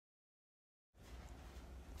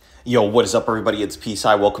Yo, what is up, everybody? It's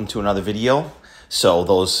PSI. Welcome to another video. So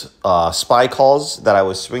those SPY calls that I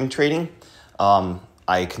was swing trading,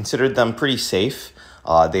 I considered them pretty safe.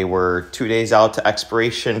 They were 2 days out to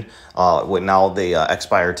expiration. Now they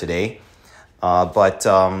expire today. But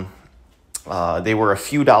they were a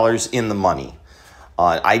few dollars in the money.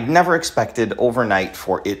 I never expected overnight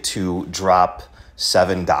for it to drop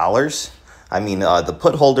 $7. I mean, the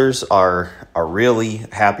put holders are really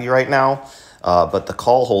happy right now. But the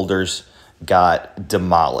call holders got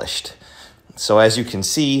demolished. So as you can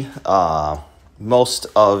see, most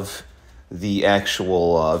of the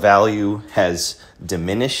actual value has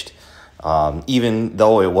diminished. Even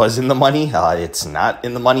though it was in the money, it's not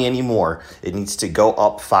in the money anymore. It needs to go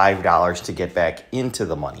up $5 to get back into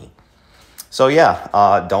the money. So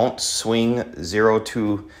yeah, don't swing 0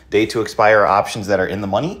 to day to expire options that are in the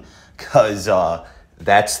money, because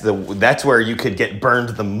that's where you could get burned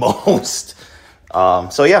the most.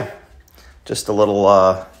 So yeah, just a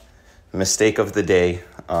little mistake of the day.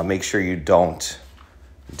 Make sure you don't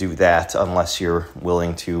do that unless you're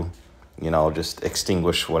willing to, just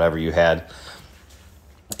extinguish whatever you had.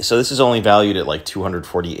 So this is only valued at like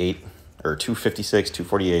 248 or 256,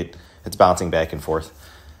 248. It's bouncing back and forth.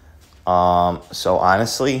 So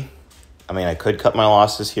honestly, I mean, I could cut my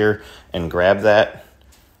losses here and grab that.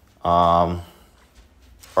 Or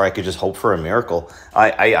I could just hope for a miracle.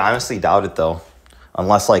 I honestly doubt it though.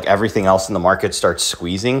 Unless like everything else in the market starts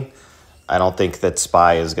squeezing, I don't think that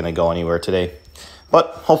SPY is going to go anywhere today.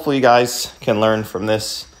 But hopefully you guys can learn from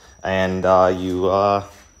this, and I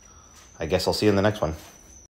guess I'll see you in the next one.